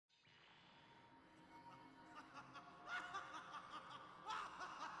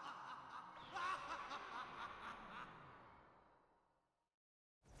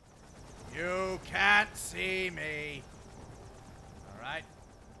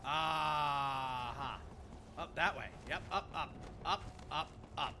up, up, up, up,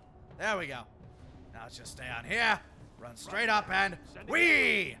 up. There we go. Now let's just stay on here. Run straight up and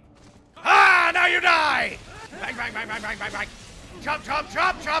whee! Ah, now you die! Bang, bang, bang, bang, bang, bang, bang. Chop, chop,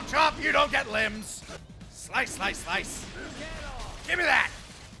 chop, chop, chop. You don't get limbs. Slice, slice, slice. Give me that.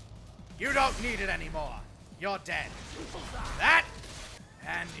 You don't need it anymore. You're dead. That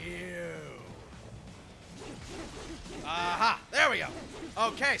and you. Aha, there we go.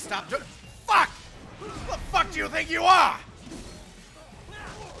 Okay, stop. Fuck! What the fuck do you think you are?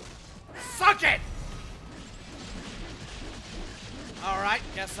 Suck it! Alright,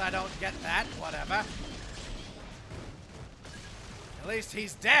 guess I don't get that. Whatever. At least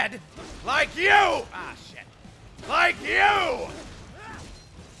he's dead. Like you! Ah, shit. Like you!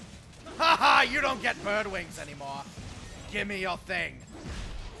 Haha, you don't get bird wings anymore. Give me your thing.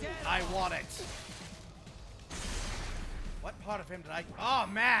 I want it. What part of him did I... Oh,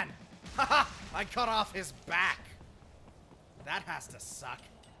 man! Haha! I cut off his back. That has to suck.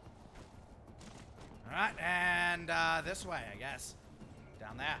 Alright, and this way, I guess.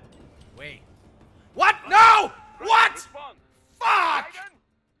 Down there. Wait. What? No! What? Fuck!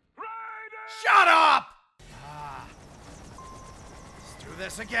 Shut up! Ah. Let's do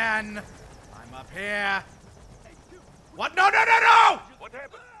this again. I'm up here. What? No, no, no, no! What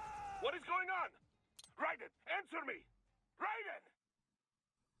happened? What is going on? Raiden, answer me! Raiden!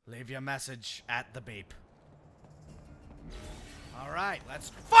 Leave your message at the beep. Alright, let's...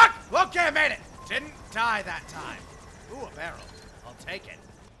 Fuck! Okay, I made it! Didn't die that time. Ooh, a barrel. I'll take it.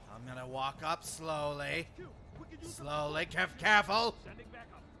 I'm gonna walk up slowly. Slowly. Careful!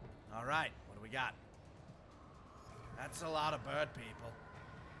 Alright, what do we got? That's a lot of bird people.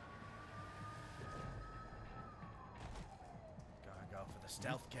 Gotta go for the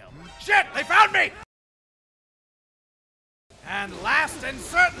stealth kill. Shit! They found me! And last and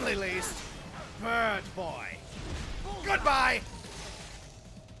certainly least, Bird Boy. Goodbye!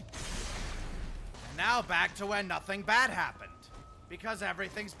 And now back to where nothing bad happened. Because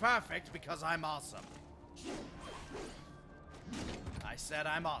everything's perfect, because I'm awesome. I said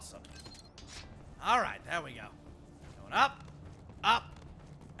I'm awesome. Alright, there we go. Going up, up,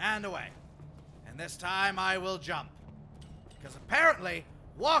 and away. And this time I will jump. Because apparently,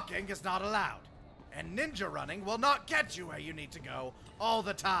 walking is not allowed. And ninja running will not get you where you need to go all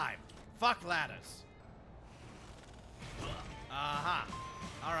the time. Fuck ladders. Uh-huh.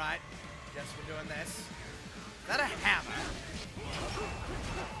 Alright. Guess we're doing this. Is that a hammer?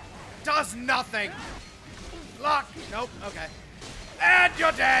 Does nothing! Block! Nope, okay. And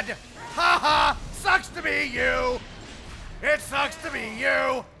you're dead! Ha-ha! Sucks to be you! It sucks to be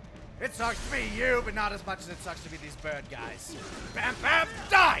you! It sucks to be you, but not as much as it sucks to be these bird guys. Bam, bam,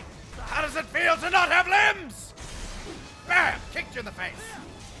 die! How does it feel to not have limbs? Bam! Kicked you in the face.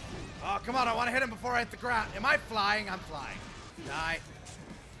 Oh, come on, I want to hit him before I hit the ground. Am I flying? I'm flying. Die.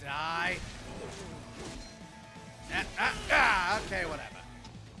 Die. Okay, whatever.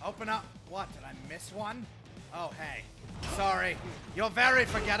 Open up. What? Did I miss one? Oh, hey. Sorry. You're very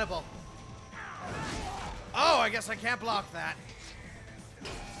forgettable. Oh, I guess I can't block that.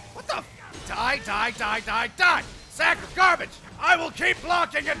 What the? Die, die, die, die, die! Sack of garbage! I will keep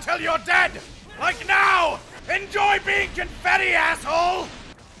blocking until you're dead! Like now! Enjoy being confetti, asshole!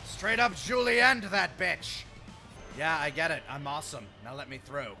 Straight up Julienne that bitch. Yeah, I get it. I'm awesome. Now let me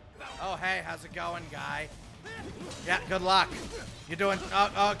through. Oh, hey, how's it going, guy? Yeah, good luck. You're doing...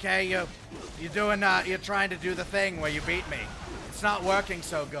 Oh, okay, you're trying to do the thing where you beat me. It's not working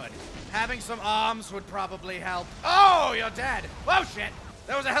so good. Having some arms would probably help. Oh, you're dead. Oh, shit.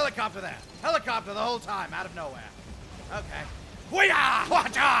 There was a helicopter there. Helicopter the whole time, out of nowhere. Okay. Hoo-yah!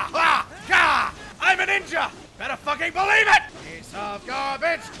 Wah-cha! Wah-ka! I'm a ninja! Better fucking believe it! Piece of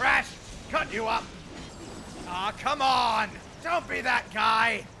garbage trash! Cut you up! Aw, come on! Don't be that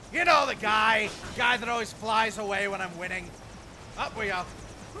guy! You know the guy! Guy that always flies away when I'm winning. Up we go.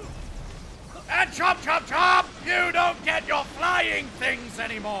 And chop, chop, chop! You don't get your flying things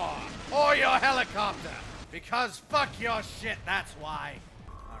anymore! Or your helicopter! Because fuck your shit, that's why.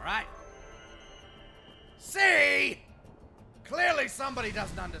 Alright. See? Clearly somebody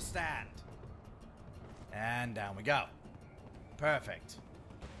doesn't understand. And down we go. Perfect.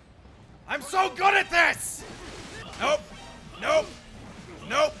 I'm so good at this! Nope. Nope.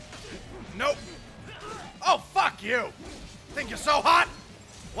 Nope. Nope. Oh, fuck you! Think you're so hot?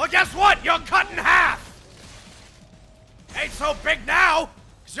 Well, guess what? You're cut in half! Ain't so big now,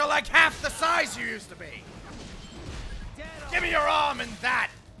 because you're like half the size you used to be. Give me your arm and that.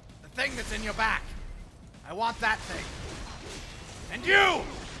 The thing that's in your back. I want that thing. And you!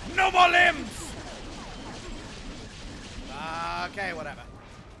 No more limbs! Okay, whatever.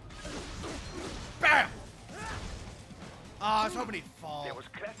 Bam! I was hoping he'd fall. There was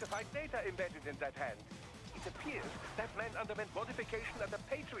classified data embedded in that hand. It appears that man underwent modification at the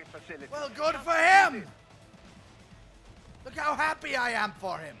Patriot facility. Well, good for him! Look how happy I am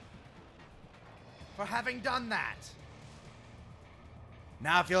for him. For having done that.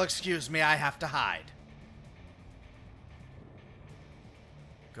 Now, if you'll excuse me, I have to hide.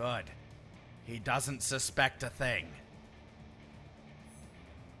 Good. He doesn't suspect a thing.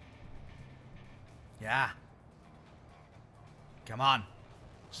 Yeah. Come on.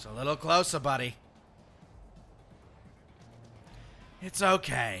 Just a little closer, buddy. It's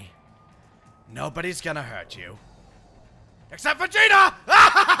okay. Nobody's gonna hurt you. Except for Gina!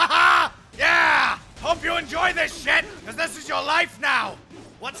 Yeah! Hope you enjoy this shit, because this is your life now.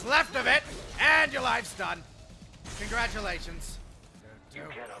 What's left of it, and your life's done. Congratulations. You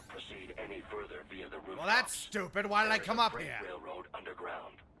cannot proceed any further via the roof. Well, that's stupid. Why did I come up here? Railroad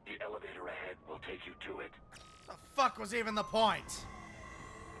underground. The elevator ahead will take you to it. The fuck was even the point?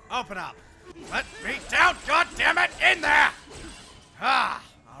 Open up. Let me down, God damn it, in there! Ah,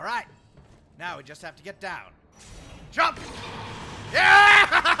 all right. Now we just have to get down. Jump!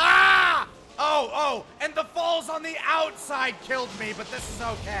 Yeah! Oh, and the falls on the outside killed me, but this is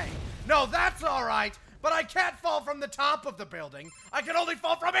okay. No, that's all right, but I can't fall from the top of the building. I can only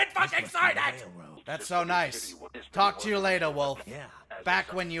fall from inside it! That's so nice. Talk to you later, Wolf. Yeah.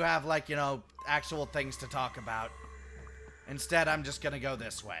 Back when you have, like, you know, actual things to talk about. Instead, I'm just gonna go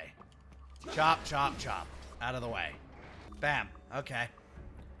this way. Chop, chop, chop. Out of the way. Bam. Okay.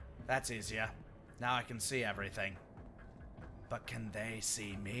 That's easier. Now I can see everything. But can they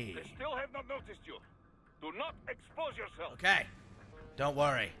see me? They still have not noticed you. Do not expose yourself. Okay. Don't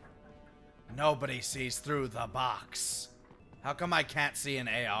worry. Nobody sees through the box. How come I can't see an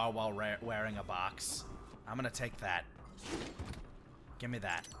AR while wearing a box? I'm gonna take that. Give me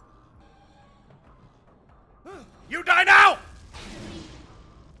that. You die now!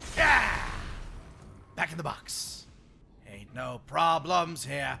 Yeah! Back in the box. Ain't no problems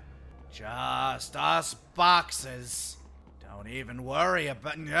here. Just us boxes. Don't even worry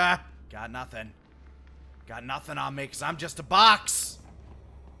about... Got nothing. Got nothing on me, because I'm just a box.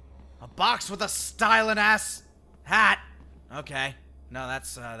 A box with a styling-ass hat. Okay. No,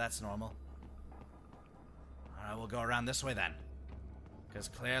 that's normal. Alright, we'll go around this way then. Because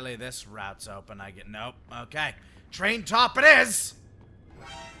clearly this route's open. Nope. Okay. Train top it is!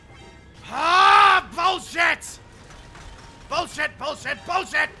 Ah! Bullshit! Bullshit, bullshit,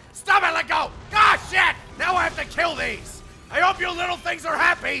 bullshit! Stop it, let go! Ah, shit! Now I have to kill these! I hope you little things are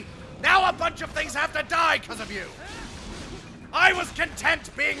happy! Now a bunch of things have to die because of you! I was content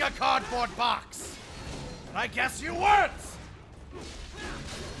being a cardboard box! But I guess you weren't!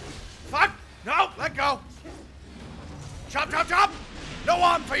 Fuck! No, let go! Chop, chop, chop! No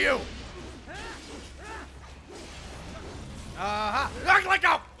arm for you! Let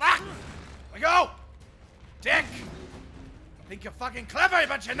go! Ah! Let go! Dick! Think you're fucking clever,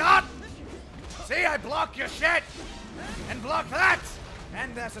 but you're not! See, I block your shit! And block that!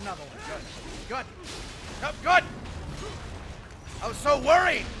 And there's another one. Good. Good. Oh, good! I was so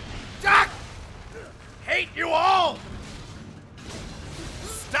worried! Duck! Hate you all!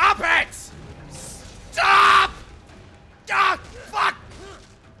 Stop it! Stop! Ah, fuck!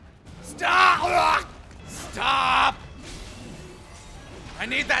 Stop! Stop! I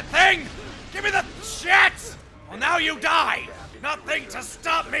need that thing! Give me the shit! Well, now you die! Nothing to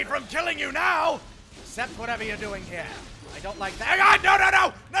stop me from killing you now! Except whatever you're doing here. I don't like that. Ah, no, no,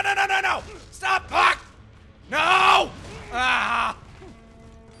 no! No, no, no, no, no! Stop! Fuck! No! Ah!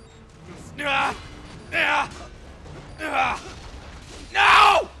 No! No!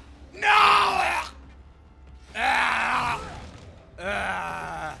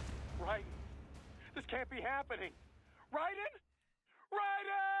 Right. This can't be happening. Raiden?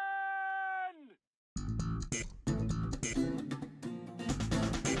 Raiden!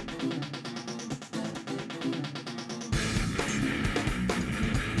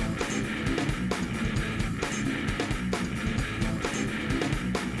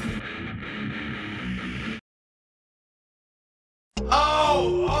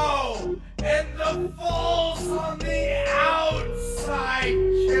 Oh! And the falls on the outside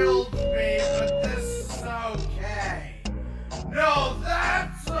killed